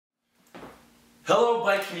Hello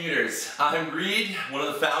bike commuters, I'm Reid, one of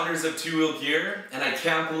the founders of Two Wheel Gear, and I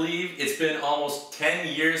can't believe it's been almost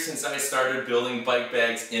 10 years since I started building bike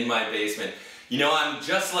bags in my basement. You know, I'm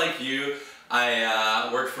just like you. I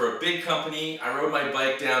worked for a big company, I rode my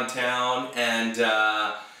bike downtown, and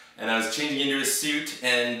I was changing into a suit,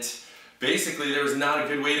 and basically there was not a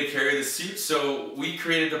good way to carry the suit, so we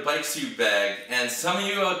created the bike suit bag. And some of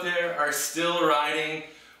you out there are still riding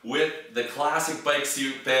with the classic bike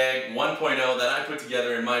suit bag 1.0 that I put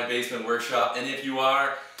together in my basement workshop. And if you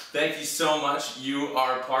are, thank you so much. You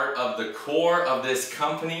are part of the core of this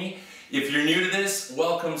company. If you're new to this,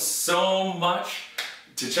 welcome so much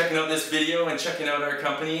to checking out this video and checking out our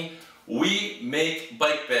company. We make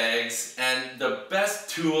bike bags and the best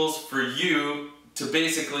tools for you to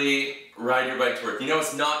basically ride your bike to work. You know,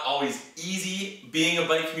 it's not always easy being a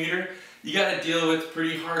bike commuter. You got to deal with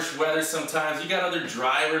pretty harsh weather sometimes. You got other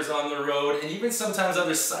drivers on the road, and even sometimes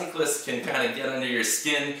other cyclists can kind of get under your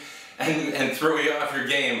skin and throw you off your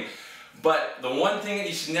game. But the one thing that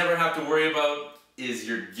you should never have to worry about is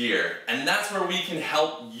your gear. And that's where we can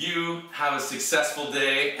help you have a successful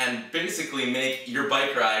day and basically make your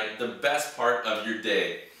bike ride the best part of your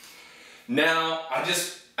day. Now,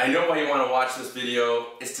 I know why you want to watch this video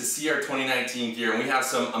is to see our 2019 gear, and we have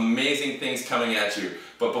some amazing things coming at you.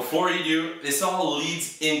 But before you do, this all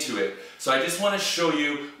leads into it. So I just want to show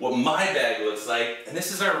you what my bag looks like, and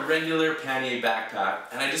this is our regular Pannier backpack,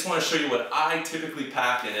 and I just want to show you what I typically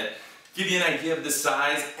pack in it, give you an idea of the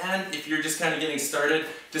size, and if you're just kind of getting started,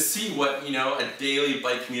 to see what, you know, a daily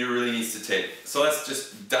bike commuter really needs to take. So let's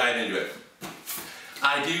just dive into it.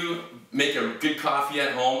 I do make a good coffee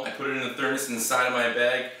at home. I put it in the thermos in the side of my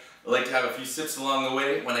bag. I like to have a few sips along the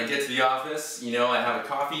way. When I get to the office, you know, I have a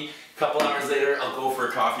coffee. A couple hours later, I'll go for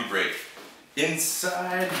a coffee break.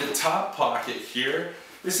 Inside the top pocket here,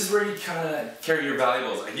 this is where you kind of carry your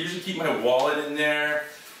valuables. I usually keep my wallet in there.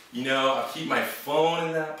 You know, I'll keep my phone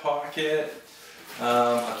in that pocket.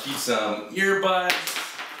 I'll keep some earbuds.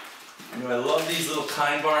 You know, I love these little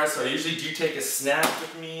kind bars, so I usually do take a snack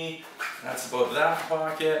with me. That's about that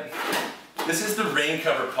pocket. This is the rain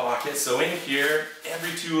cover pocket, so in here,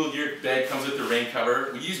 every Two Wheel Gear bag comes with the rain cover.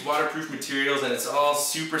 We use waterproof materials and it's all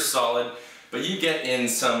super solid, but you get in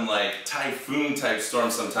some like typhoon type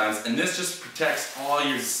storms sometimes, and this just protects all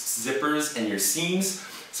your zippers and your seams,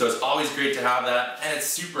 so it's always great to have that, and it's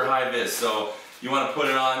super high vis, so you want to put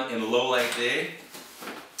it on in low light day.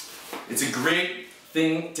 It's a great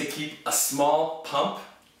thing to keep a small pump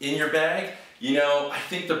in your bag. You know, I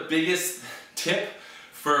think the biggest tip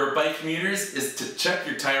for bike commuters is to check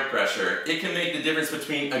your tire pressure. It can make the difference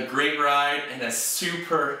between a great ride and a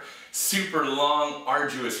super long,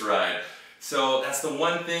 arduous ride. So that's the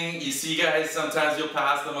one thing you see, guys. Sometimes you'll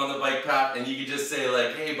pass them on the bike path and you can just say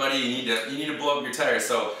like, hey buddy, you need to blow up your tires.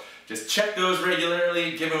 So just check those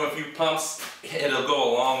regularly, give them a few pumps, it'll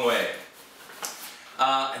go a long way.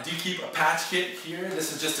 I do keep a patch kit here.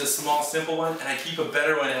 This is just a small, simple one, and I keep a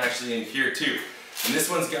better one actually in here too. And this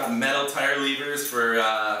one's got metal tire levers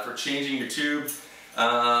for changing your tube.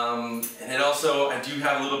 And it also, I do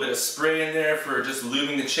have a little bit of spray in there for just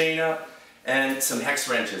lubing the chain up, and some hex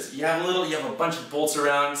wrenches. You have a bunch of bolts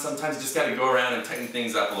around. Sometimes you just got to go around and tighten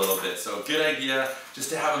things up a little bit. So good idea just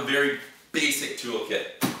to have a very basic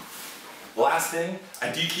toolkit. Last thing, I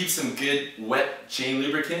do keep some good wet chain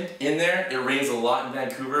lubricant in there. It rains a lot in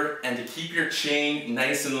Vancouver, and to keep your chain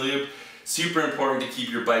nice and lubed, super important to keep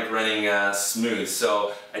your bike running smooth.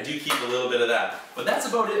 So I do keep a little bit of that. But that's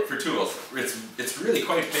about it for tools. It's really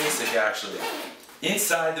quite basic actually.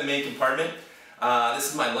 Inside the main compartment, this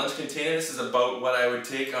is my lunch container. This is about what I would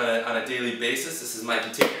take on a daily basis. This is my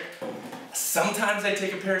container. Sometimes I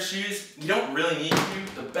take a pair of shoes. You don't really need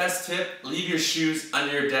to. The best tip, leave your shoes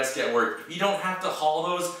under your desk at work. If you don't have to haul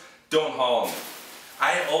those, don't haul them.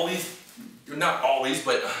 I always, not always,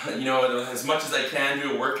 but you know, as much as I can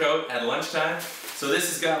do a workout at lunchtime. So this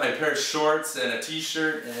has got my pair of shorts and a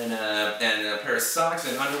t-shirt and a pair of socks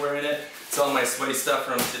and underwear in it. It's all my sweaty stuff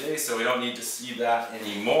from today, so we don't need to see that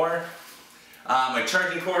anymore. My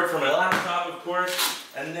charging cord for my laptop, of course,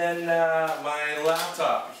 and then my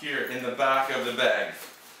laptop here in the back of the bag.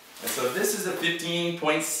 And so this is a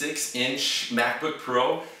 15.6-inch MacBook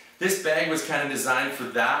Pro. This bag was kind of designed for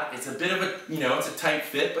that. It's a bit of a, you know, it's a tight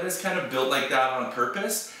fit, but it's kind of built like that on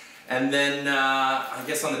purpose. And then I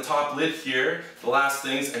guess on the top lid here, the last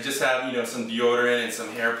things, I just have, you know, some deodorant and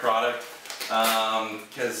some hair product.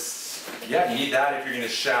 Because, yeah, you need that if you're going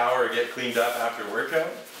to shower or get cleaned up after a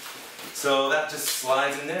workout. So that just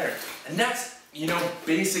slides in there. And that's, you know,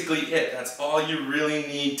 basically it. That's all you really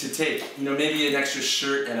need to take. You know, maybe an extra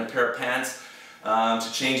shirt and a pair of pants.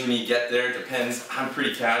 to change when you get there. Depends. I'm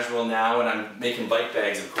pretty casual now and I'm making bike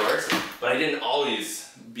bags, of course, but I didn't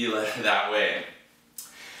always be that way.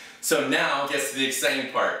 So now gets to the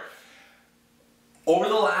exciting part. Over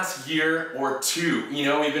the last year or two,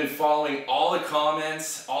 we've been following all the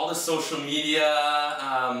comments, all the social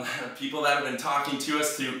media, people that have been talking to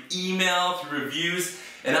us through email, through reviews,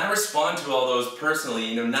 and I respond to all those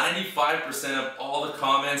personally. 95% of all the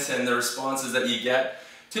comments and the responses that you get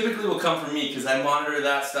typically will come from me because I monitor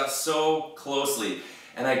that stuff so closely.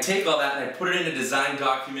 And I take all that and I put it in a design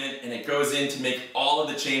document, and it goes in to make all of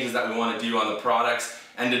the changes that we want to do on the products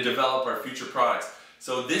and to develop our future products.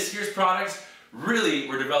 So this year's products really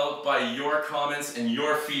were developed by your comments and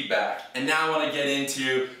your feedback. And now I want to get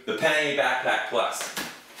into the Pannier Backpack Plus.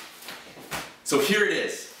 So here it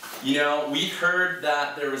is. We heard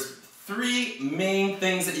that there was 3 main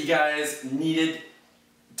things that you guys needed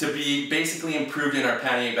to be basically improved in our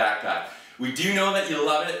Pannier backpack. We do know that you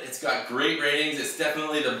love it. It's got great ratings. It's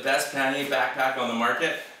definitely the best Pannier backpack on the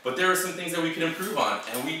market, but there were some things that we could improve on,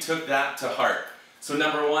 and we took that to heart. So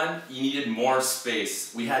number 1, you needed more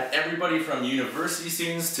space. We had everybody from university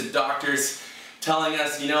students to doctors telling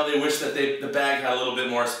us, they wish that the bag had a little bit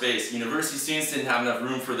more space. University students didn't have enough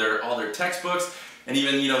room for all their textbooks, and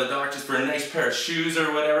even, the doctors for a nice pair of shoes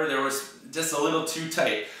or whatever, there was just a little too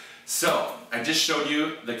tight. So, I just showed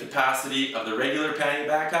you the capacity of the regular Pannier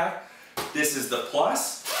backpack. This is the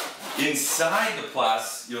Plus. Inside the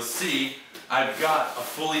Plus, you'll see I've got a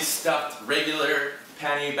fully stuffed regular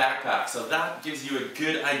Pannier backpack. So that gives you a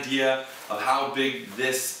good idea of how big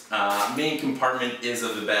this main compartment is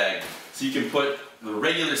of the bag. So you can put the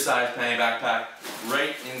regular size Pannier backpack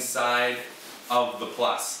right inside of the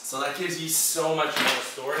Plus. So that gives you so much more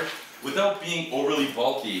storage without being overly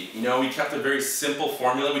bulky. We kept a very simple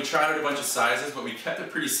formula. We tried out a bunch of sizes, but we kept it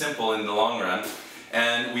pretty simple in the long run.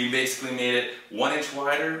 And we basically made it 1 inch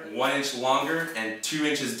wider, 1 inch longer, and 2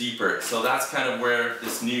 inches deeper. So that's kind of where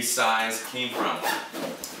this new size came from.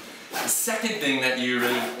 The second thing that you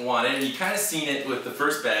really wanted, and you kind of seen it with the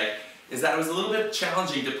first bag, is that it was a little bit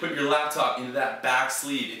challenging to put your laptop into that back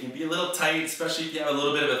sleeve. It can be a little tight, especially if you have a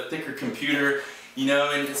little bit of a thicker computer,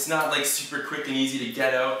 and it's not like super quick and easy to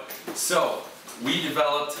get out. So we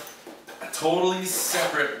developed a totally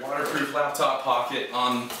separate waterproof laptop pocket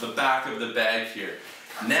on the back of the bag here.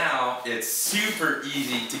 Now it's super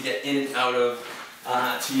easy to get in and out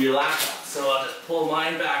of to your laptop. So I'll just pull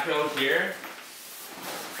mine back out here,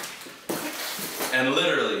 and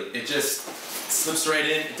literally it just slips right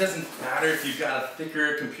in. It doesn't matter if you've got a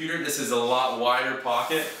thicker computer. This is a lot wider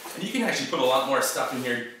pocket, and you can actually put a lot more stuff in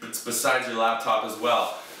here besides your laptop as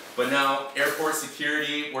well. But now, airport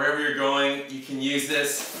security, wherever you're going, you can use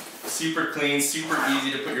this. Super clean, super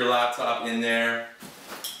easy to put your laptop in there.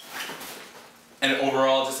 And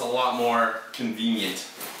overall, just a lot more convenient.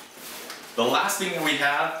 The last thing that we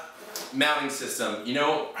have, mounting system.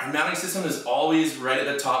 Our mounting system is always right at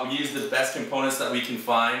the top. We use the best components that we can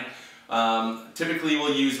find. Typically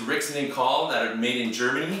we'll use Rixen and Call that are made in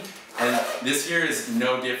Germany, and this year is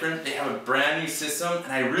no different. They have a brand new system,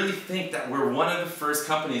 and I really think that we're one of the first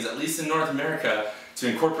companies, at least in North America, to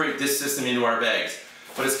incorporate this system into our bags.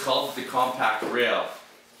 But it's called the Compact Rail.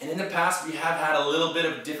 And in the past we have had a little bit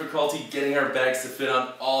of difficulty getting our bags to fit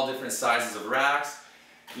on all different sizes of racks.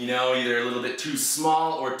 Either a little bit too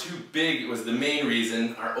small or too big was the main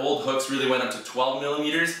reason. Our old hooks really went up to 12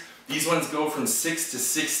 millimeters. These ones go from 6 to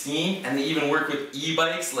 16, and they even work with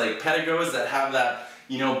e-bikes like Pedagos that have that,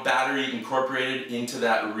 battery incorporated into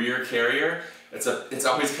that rear carrier. It's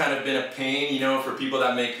always kind of been a pain, for people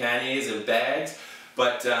that make panniers and bags,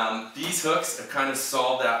 but these hooks have kind of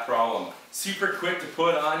solved that problem. Super quick to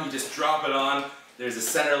put on, you just drop it on. There's a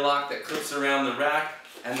center lock that clips around the rack,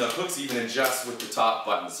 and the hooks even adjust with the top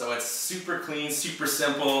button. So it's super clean, super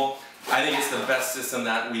simple. I think it's the best system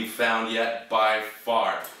that we've found yet by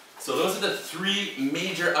far. So those are the 3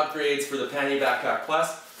 major upgrades for the Pannier Backpack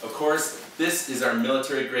Plus. Of course, this is our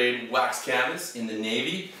military grade wax canvas in the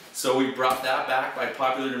Navy. So we brought that back by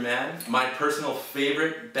popular demand. My personal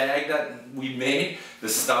favorite bag that we made, the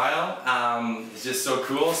style, is just so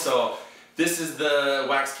cool. So this is the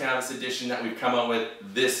wax canvas edition that we've come out with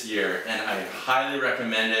this year, and I highly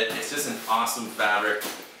recommend it. It's just an awesome fabric.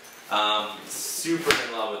 Super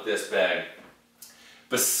in love with this bag.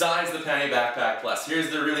 Besides the Pannier Backpack Plus,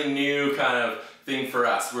 here's the really new kind of thing for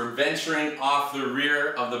us. We're venturing off the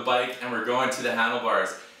rear of the bike and we're going to the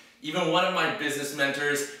handlebars. Even one of my business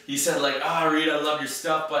mentors, he said like, Reid, I love your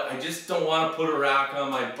stuff, but I just don't want to put a rack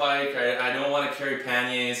on my bike. I don't want to carry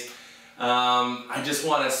panniers. I just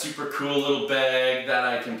want a super cool little bag that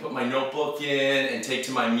I can put my notebook in and take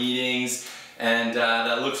to my meetings. and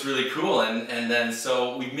that looks really cool. And then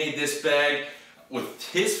so we made this bag with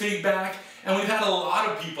his feedback, and we've had a lot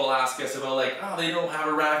of people ask us about like, oh, they don't have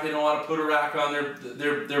a rack, they don't want to put a rack on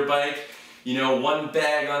their bike. You know, one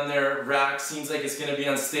bag on their rack seems like it's going to be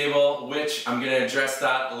unstable, which I'm going to address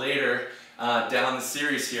that later down the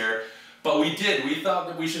series here. But we thought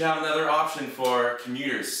that we should have another option for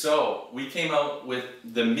commuters. So we came out with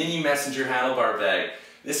the mini messenger handlebar bag.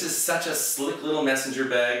 This is such a slick little messenger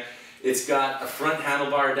bag. It's got a front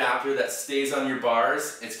handlebar adapter that stays on your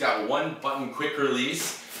bars. It's got one button quick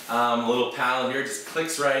release, a little panel here, just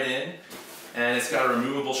clicks right in. And it's got a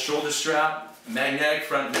removable shoulder strap, magnetic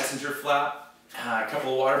front messenger flap, a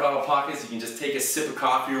couple of water bottle pockets. You can just take a sip of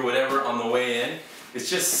coffee or whatever on the way in. It's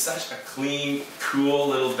just such a clean, cool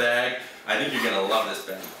little bag. I think you're gonna love this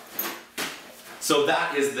bag. So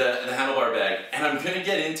that is the handlebar bag, and I'm gonna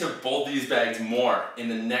get into both these bags more in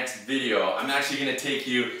the next video. I'm actually gonna take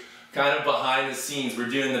you kind of behind the scenes. We're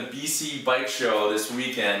doing the BC Bike Show this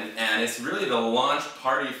weekend, and it's really the launch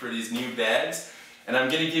party for these new bags. And I'm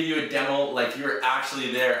gonna give you a demo like you're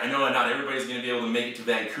actually there. I know not everybody's gonna be able to make it to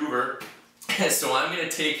Vancouver, so I'm gonna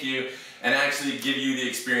take you and actually give you the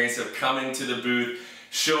experience of coming to the booth,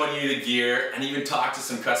 showing you the gear, and even talk to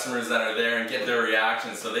some customers that are there and get their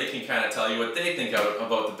reactions so they can kind of tell you what they think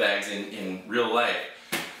about the bags in real life.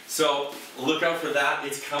 So look out for that,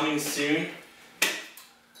 it's coming soon.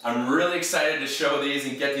 I'm really excited to show these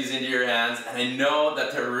and get these into your hands, and I know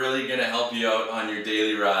that they're really going to help you out on your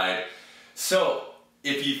daily ride. So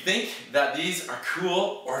if you think that these are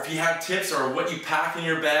cool, or if you have tips or what you pack in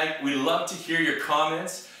your bag, we'd love to hear your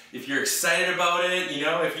comments. If you're excited about it, you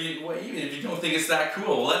know, even if you don't think it's that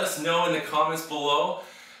cool, let us know in the comments below.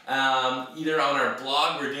 Either on our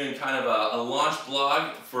blog, we're doing kind of a launch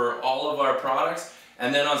blog for all of our products,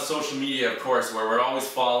 and then on social media, of course, where we're always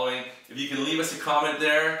following. If you can leave us a comment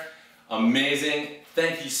there, amazing.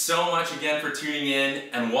 Thank you so much again for tuning in,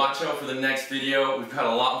 and watch out for the next video. We've got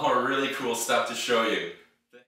a lot more really cool stuff to show you.